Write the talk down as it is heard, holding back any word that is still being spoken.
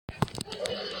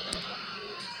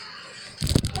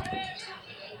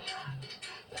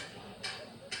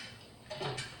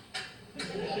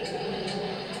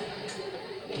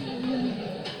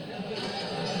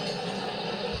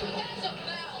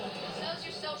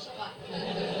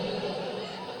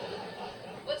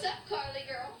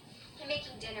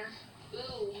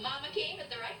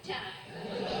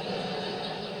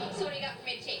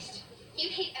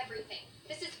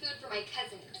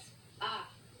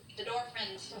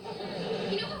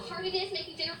You know how hard it is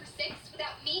making dinner for 6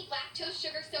 without meat, lactose,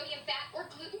 sugar, sodium, fat, or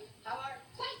gluten? How hard?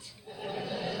 Quite.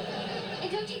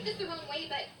 And don't take this the wrong way,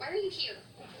 but why are you here?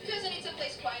 Because I need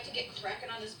someplace quiet to get cracking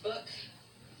on this book.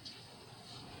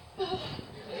 Oh.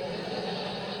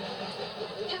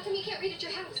 How come you can't read at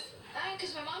your house?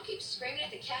 Because my mom keeps screaming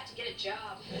at the cat to get a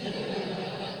job.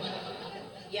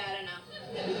 Yeah, I don't know.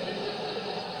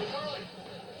 Hey, Carly,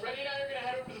 Freddie and I are going to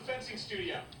head over to the fencing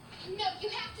studio. No, you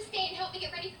have to stay and help me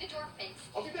get ready for the door fence.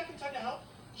 I'll be back in time to help.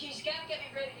 He's got to get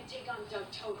me ready to take on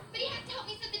Doug Toter. But he has to help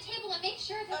me set the table and make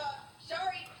sure that...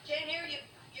 Sorry, can't hear you.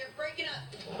 You're breaking up.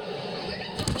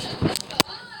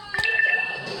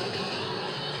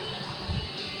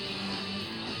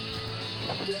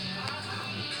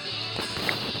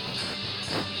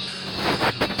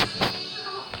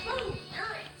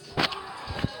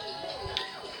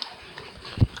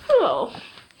 Hello.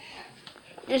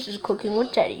 This is Cooking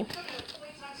with Teddy.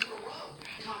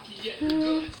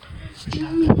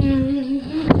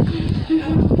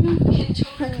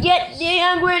 Get the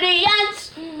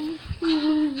ingredients.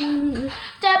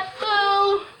 Step 2.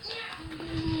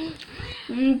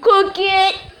 Cook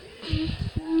it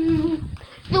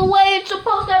the way it's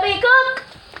supposed to be cooked.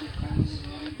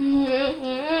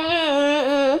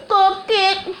 Cook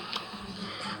it.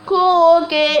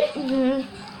 Cook it.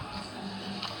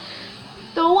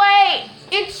 The way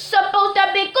it's supposed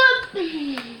to be cooked.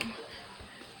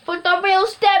 But the real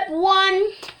step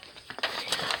 1.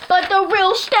 But the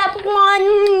real step 1.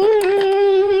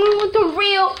 The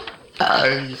real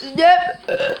step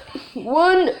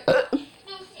 1.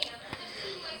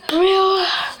 Real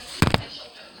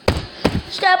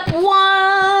step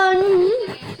 1.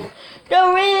 The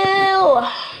real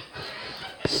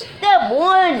step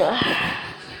 1.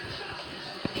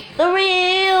 The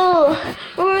real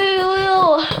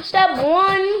step 1.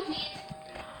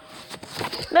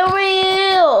 The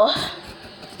real.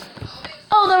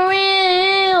 Oh, the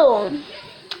real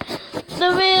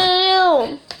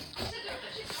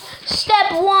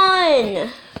step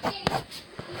 1.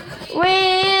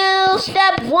 Real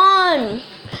step 1.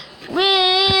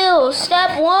 Real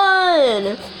step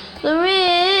 1. The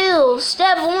real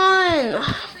step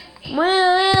 1.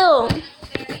 Real.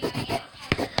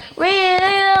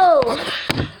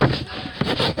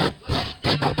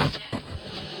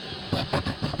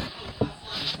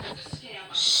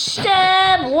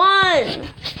 Step 1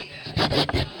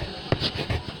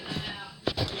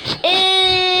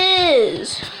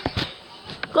 is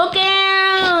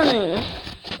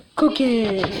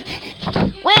cooking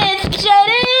with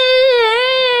Teddy.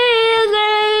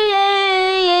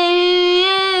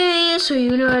 So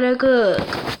you know how to cook.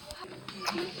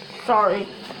 Sorry,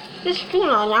 just chewing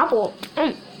on an apple.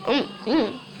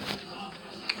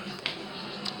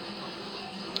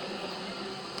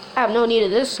 I have no need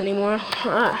of this anymore.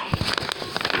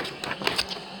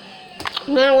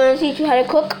 Now I'm going to teach you how to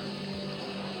cook.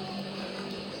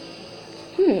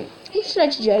 What should I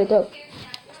teach you how to cook?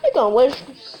 I don't wish.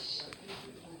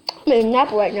 I'm in an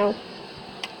apple right now. I'm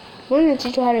going to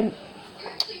teach you how to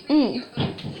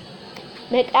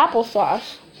make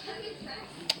applesauce.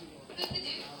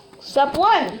 Step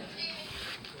 1.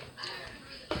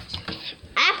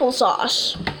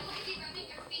 Applesauce.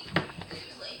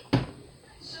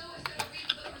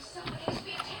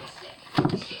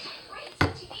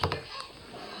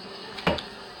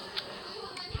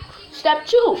 Step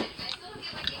 2.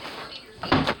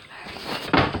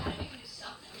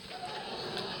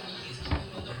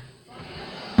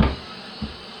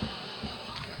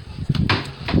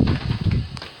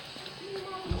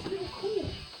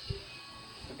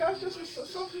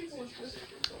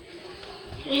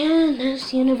 And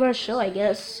that's the end of our show, I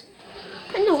guess.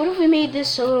 I know, what if we made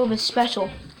this a little bit special?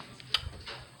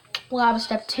 We'll have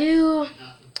step 2.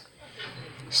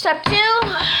 Step 2,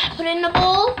 put it in the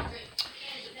bowl.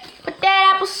 Put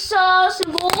that applesauce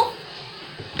in the bowl.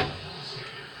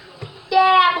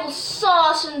 That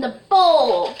applesauce in the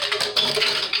bowl.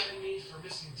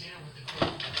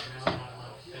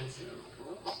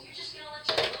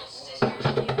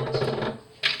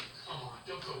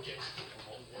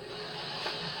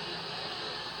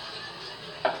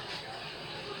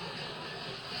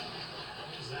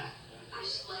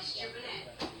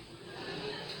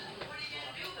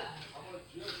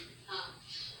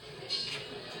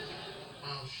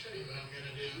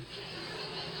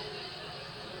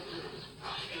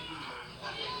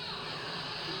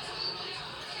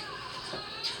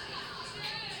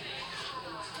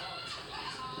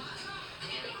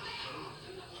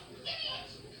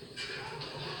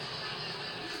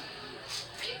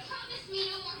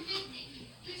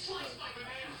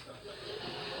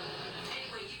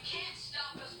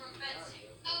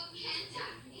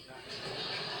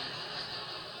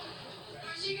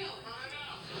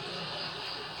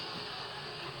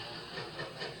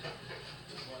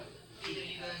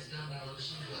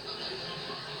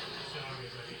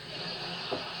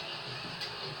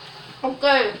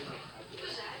 Okay.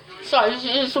 So this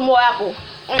is some more apple.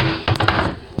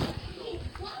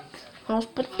 Let's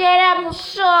put that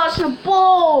applesauce in a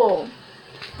bowl.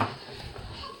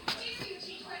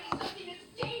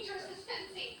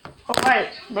 Alright,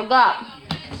 forgot.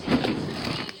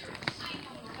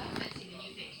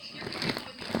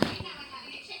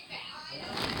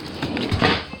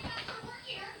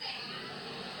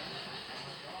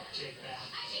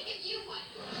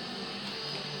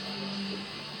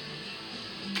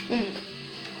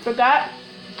 Forgot.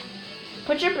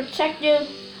 Put your protective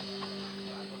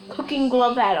cooking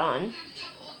glove hat on.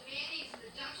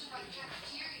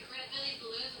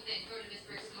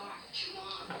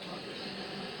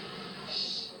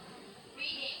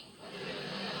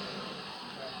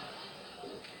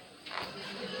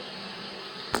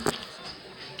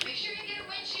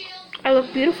 I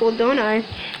look beautiful, don't I?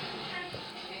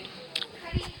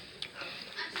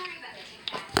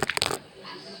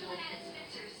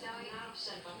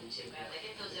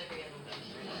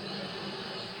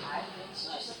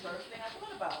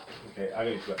 Okay, I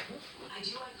got a question. I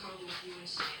do like calling with you and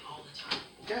Sam all the time.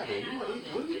 Gavin,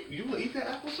 you wanna eat that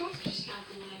applesauce? Just not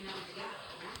the one I never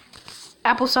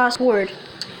forgot. Applesauce word.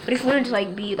 But if you want it to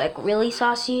like be like really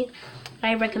saucy,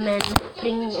 I recommend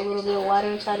putting a little bit of water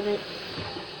inside of it.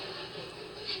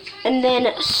 And then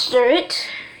stir it,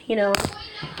 you know,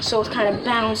 so it's kind of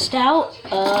balanced out.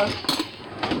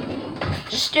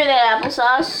 Just stir that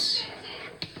applesauce.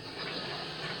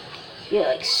 Yeah,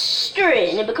 like stir it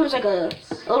and it becomes like a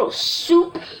little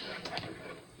soup.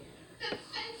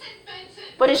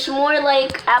 But it's more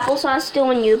like applesauce still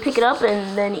when you pick it up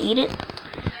and then eat it.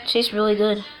 It tastes really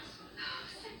good.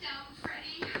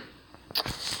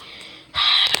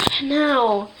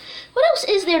 Now, what else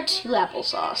is there to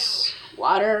applesauce?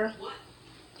 Water,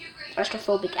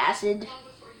 estrophobic acid,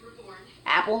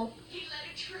 apple. He led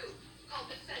a troupe called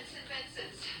the Fence and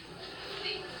Fences.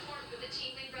 They were formed with the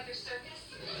Tingling Brothers Circus.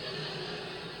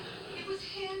 It was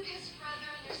him, his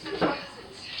brother, and their 7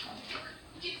 cousins. They were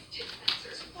gifted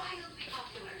fencers, wildly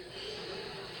popular.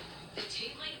 The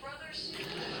Tingling Brothers?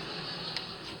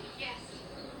 Yes,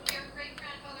 their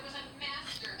great-grandfather was a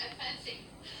master at fencing.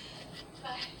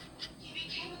 But he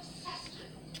became obsessed with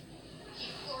it.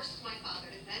 He forced my father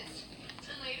to fence.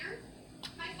 And later,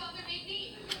 my father made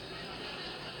me.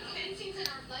 Fencing's in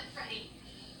our blood, Freddie.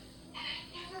 And I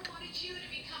never wanted you to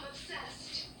become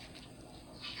obsessed.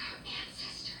 Like our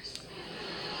ancestors.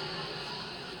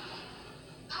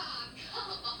 Ah,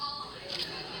 come on.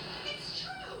 It's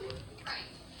true. Right.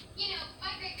 You know,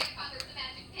 my great-grandfather was a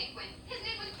magic penguin. His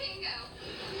name was Bingo.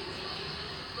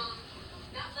 Mom,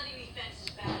 not letting me fence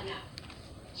is bad enough.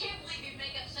 Can't believe you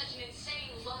make up such an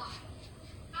insane lie.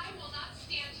 I will not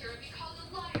stand here and be called a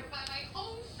liar by my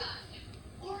own son.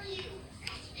 Or you,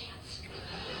 pants.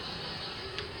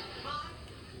 Mom,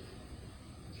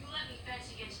 you let me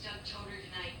fence against Doug Toder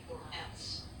tonight, or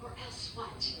else. Or else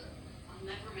what? I'll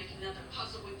never make another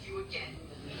puzzle with you again.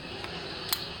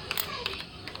 Freddie.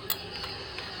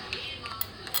 Me and Mom.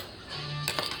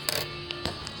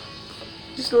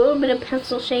 Just a little bit of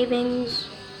pencil shavings.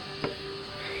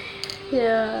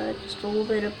 Yeah, just a little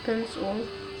bit of pencil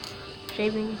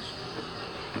shavings.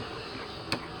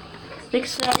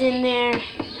 Mix that in there.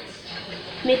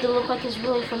 Make it look like it's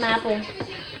really from apple.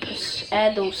 Just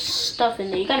add those stuff in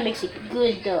there. You gotta mix it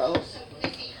good though.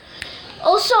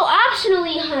 Also,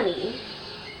 optionally, honey.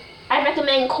 I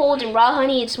recommend cold and raw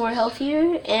honey. It's more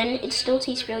healthier and it still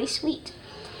tastes really sweet.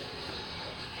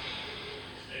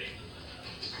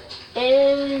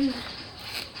 And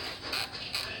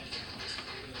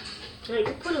I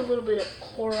could put a little bit of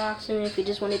Clorox in it if you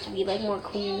just want it to be like more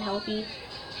clean and healthy.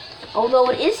 Although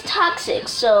it is toxic,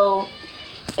 so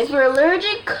if you're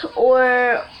allergic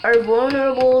or are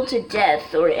vulnerable to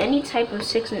death or any type of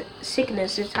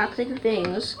sickness or toxic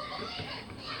things,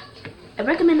 I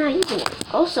recommend not using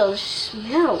it. Also, the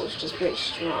smell is just very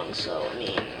strong, so I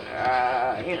mean,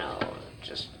 you know,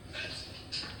 just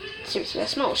seriously, that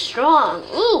smells strong.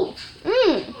 Ooh,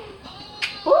 ooh.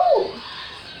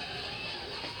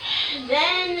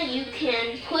 Then you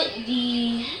can put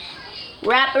the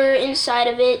wrapper inside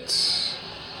of it.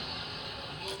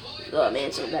 Oh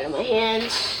man, something got in my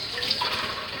hands.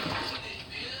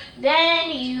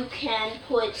 Then you can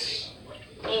put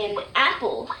an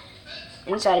apple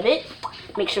inside of it.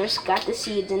 Make sure it's got the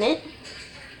seeds in it.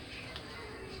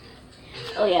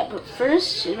 Oh yeah, but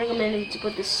first it's recommended to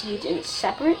put the seeds in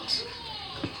separate.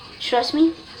 Trust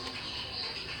me.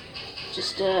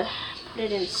 Just put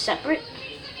it in separate.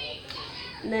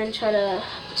 And then try to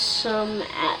put some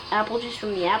apple juice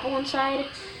from the apple inside.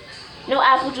 No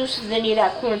apple juice with any of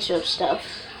that corn syrup stuff.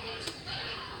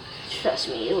 Trust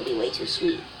me, it'll be way too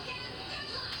sweet.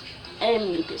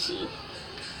 and mucusy.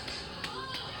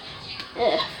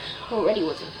 Already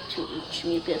wasn't too much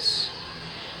mucus.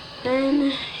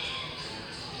 Then,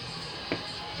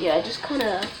 yeah, I just kind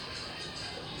of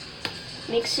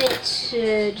mix it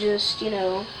to just, you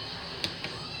know,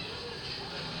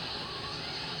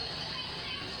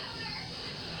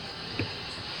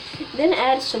 then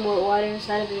add some more water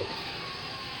inside of it.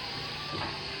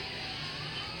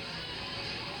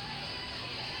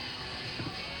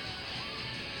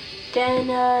 Then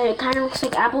it kind of looks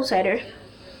like apple cider.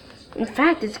 In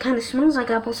fact, it kind of smells like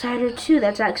apple cider too.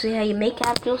 That's actually how you make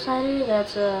apple cider.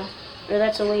 That's a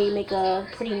way you make a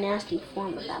pretty nasty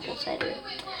form of apple cider.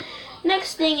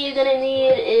 Next thing you're gonna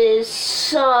need is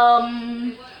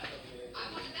some.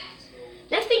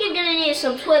 Next thing you're gonna need is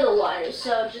some toilet water.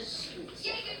 So just.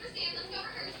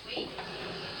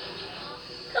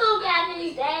 Hello,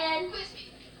 Captain's dad.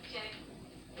 Okay.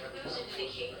 Who's into the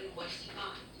cave and what's he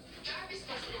on? Jarvis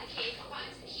tested in the cave for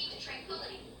finds of heat to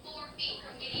tranquility, 4 feet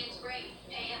from Gideon's grave.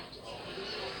 Pay up.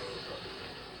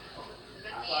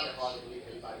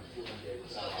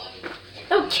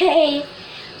 Okay,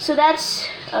 so that's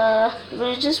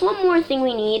there's just one more thing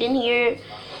we need in here.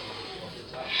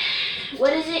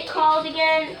 What is it called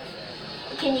again?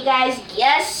 Can you guys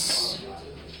guess?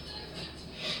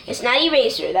 It's not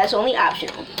eraser, that's only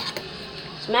optional.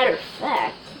 As a matter of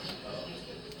fact,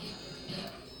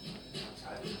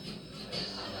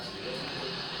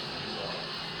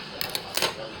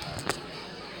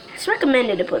 it's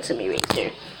recommended to put some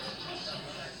eraser.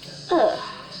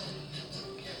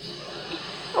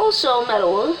 Also,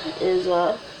 metal is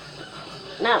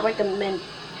not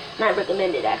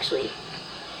recommended actually,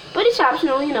 but it's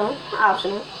optional, you know,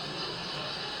 optional.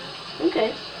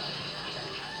 Okay.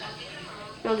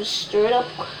 Now just stir it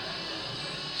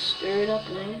up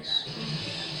nice.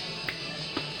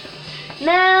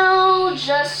 Now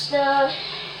just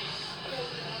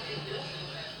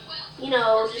you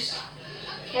know, just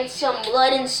get some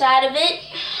blood inside of it.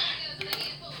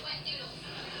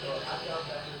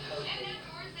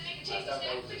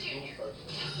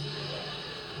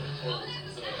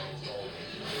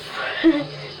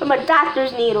 From a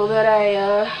doctor's needle that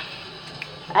I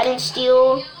didn't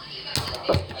steal,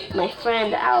 but my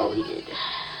friend Allie did.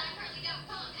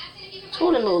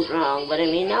 Told him it was wrong, but I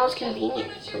mean now it's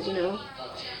convenient because you know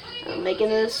I'm making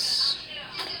this.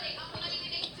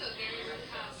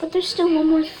 But there's still one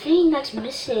more thing that's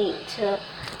missing to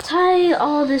tie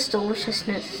all this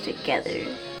deliciousness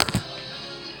together.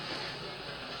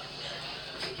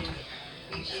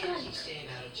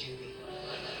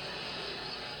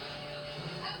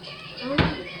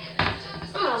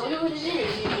 I wonder what it is,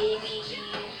 maybe.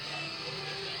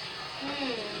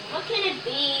 What can it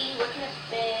be? What can it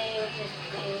be?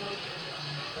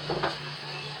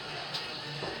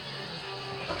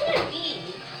 What can it be?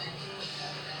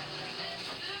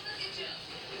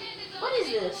 What is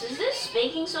this? Is this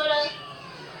baking soda?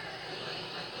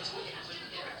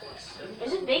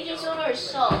 Is it baking soda or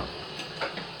salt?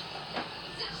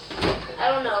 I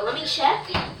don't know. Let me check.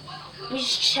 Let me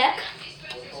just check.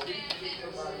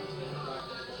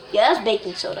 Yeah, that's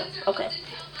baking soda. Okay.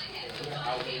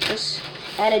 Just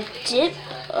add a dip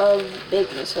of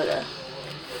baking soda.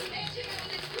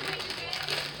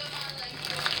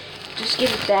 Just give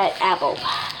it that apple.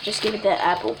 Just give it that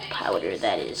apple powder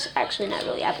that is actually not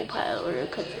really apple powder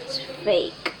because it's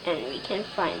fake and we can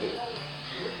find it.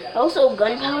 Also,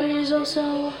 gunpowder is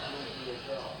also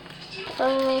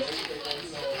allowed.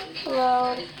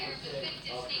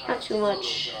 Not too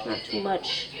much. Not too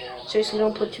much. Seriously,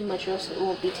 don't put too much or else it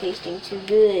won't be tasting too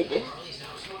good.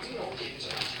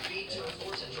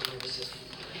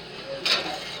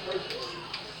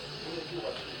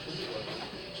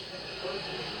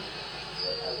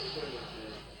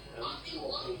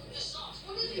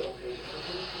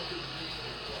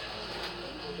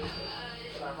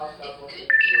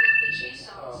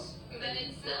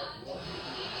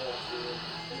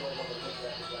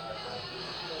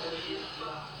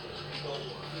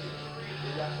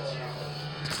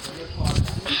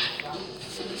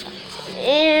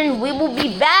 And we will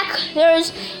be back.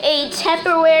 There's a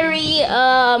temporary,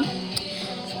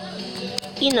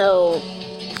 you know,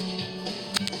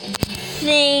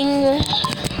 thing.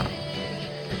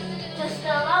 Just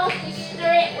allow us to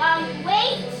stir it while we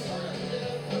wait.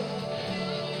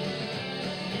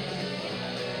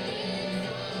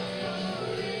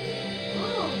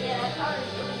 Oh, yeah, I thought it was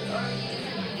already.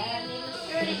 I haven't even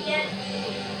stirred it yet.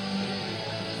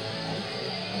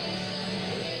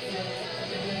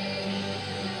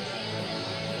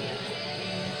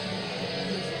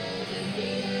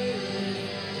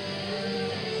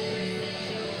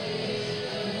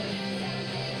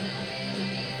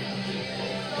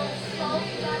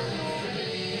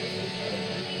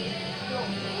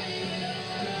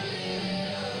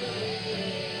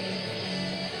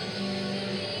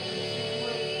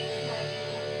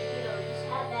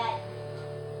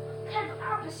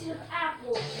 opposite of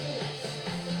apples is?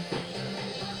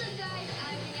 What's up, guys?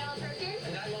 I'm Danielle Perkins.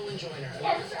 And I'm Owen Joyner.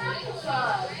 Yeah, it's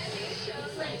applesauce. Brand new show.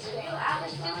 It's like real We're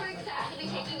applesauce. super excited to be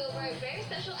taking over a very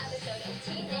special episode of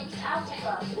Teen Nick's Top 10.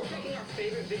 Applesauce. We're picking our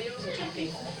favorite videos and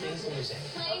talking all things music.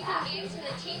 Playing some games from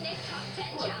the Teen Nick Top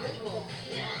 10 Challenge Bowl.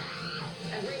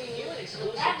 And bringing you an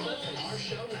exclusive clip from our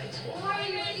show, Night Squad. Are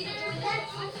you ready to join us?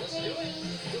 Let's do it.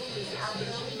 Don't miss a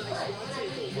special Night Squad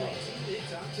takeover on Teen Nick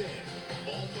Top 10.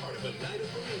 All part of a night of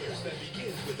premieres that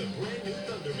begins with a brand new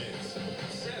Thundermans.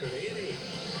 Saturday at 8.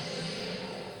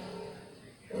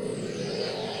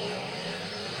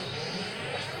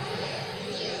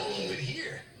 Keep it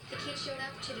here. The kids showed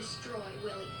up to destroy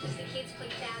Willie because the kids play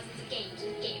thousands of games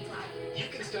with GameFly. You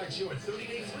can start your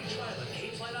 30-day free trial at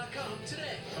gamefly.com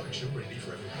today. Public show ready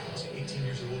for everyone. Say 18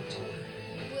 years old to older.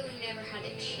 Willie never had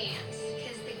a chance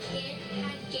because the kid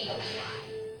had GameFly.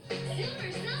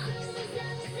 Silver socks.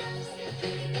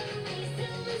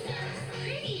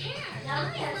 Pretty hair. Now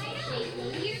Nice, that's right shaky. on.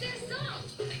 Hear their song.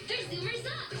 They're Zoomer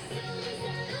socks.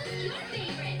 Who's your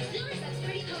favorite? Zoomer socks,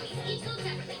 pretty ponies, each sold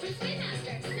separately from Spin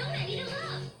Master. So many to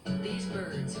love. These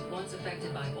birds, once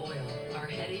affected by oil, are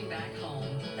heading back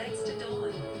home thanks to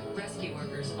Dawn. Rescue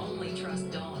workers only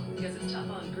trust Dawn because it's tough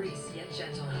on grease yet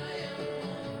gentle.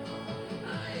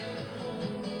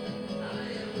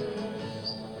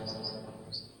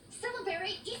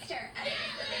 Celebrate Easter.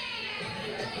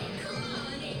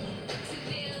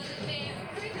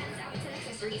 Free friends, outfits, and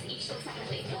accessories, each sold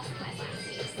separately. All supplies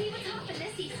last. See what's hopping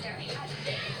this Easter.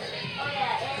 Oh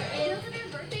yeah, and if Build their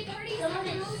birthday parties. someone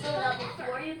had stood up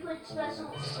before you put special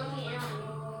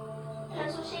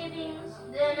pencil shavings,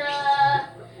 then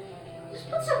just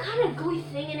put some kind of gooey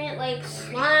thing in it, like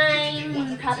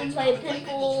slime, pop and play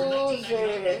pimples, or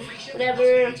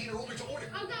whatever. 18 or older to order.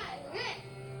 Oh God.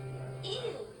 Ew.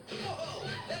 Whoa,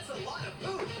 that's a lot of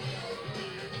food.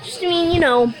 Just, I mean, you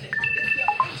know.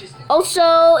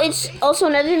 Also, it's also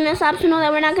another thing that's optional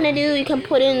that we're not gonna do. You can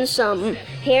put in some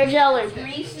hair gel or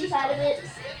grease inside of it.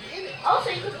 Also,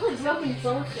 you can put broken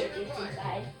bone circuits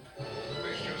inside.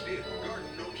 This just in.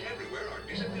 Garden notes everywhere are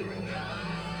disappearing.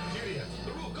 Serious.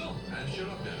 The rule go. And shut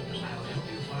up now. I'll help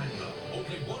you find love.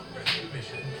 Only one rescue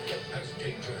mission. Has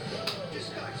danger,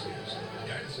 disguises,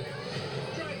 dancing,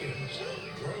 dragons,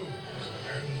 drones,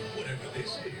 and whatever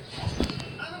this is.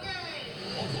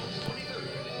 On March 23rd,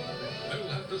 they'll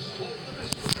have to solve the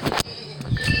mystery.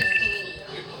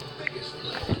 In the biggest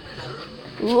level.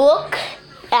 Look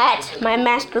at my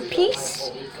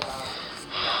masterpiece.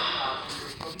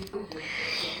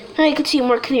 Now you can see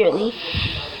more clearly.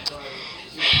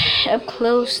 Up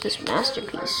close, this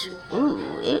masterpiece.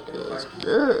 Ooh, it is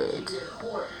good.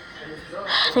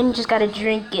 Then you just gotta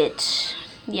drink it.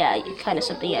 Yeah, kind of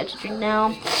something you have to drink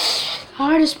now.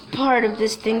 Hardest part of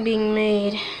this thing being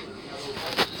made,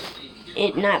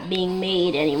 it not being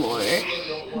made anymore.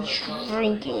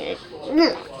 Drinking it.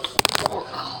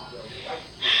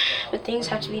 But things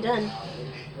have to be done.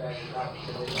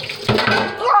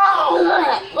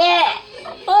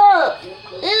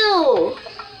 Ew!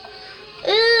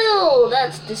 Ew!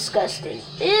 That's disgusting.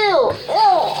 Ew! Ew!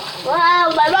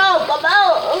 Wow, my mouth! My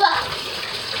mouth!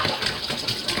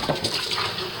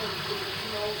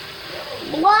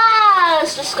 Wow!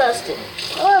 That's disgusting.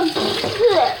 Ew!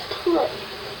 Ew!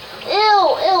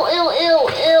 Ew! Ew! Ew!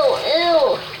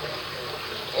 Ew!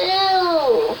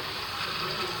 Ew!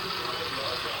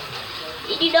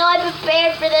 Did you know I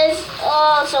prepared for this?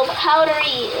 Oh, so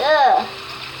powdery. Ugh.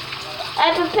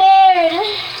 I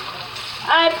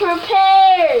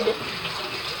prepared.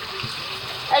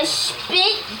 I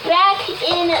spit back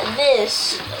in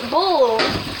this bowl.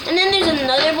 And then there's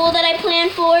another bowl that I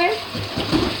planned for.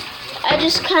 I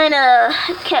just kind of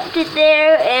kept it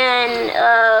there and,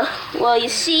 well, you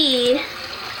see,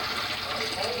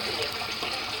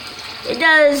 it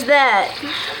does that.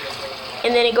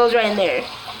 And then it goes right in there.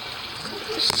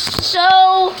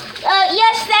 So,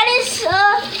 yes, that is,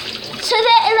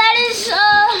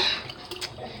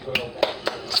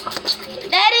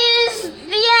 that is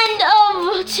the end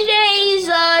of today's,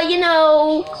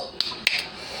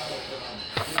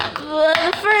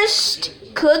 the first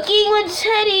cooking with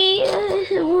Teddy.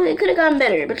 Well, it could have gone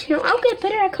better, but, I'll get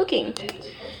better at cooking.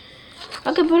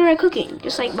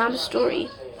 Just like Mom's story.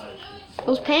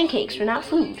 Those pancakes were not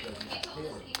food.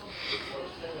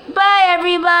 Bye,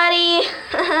 everybody.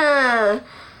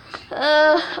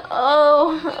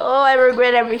 I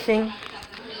regret everything.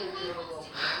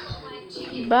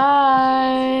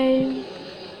 Bye.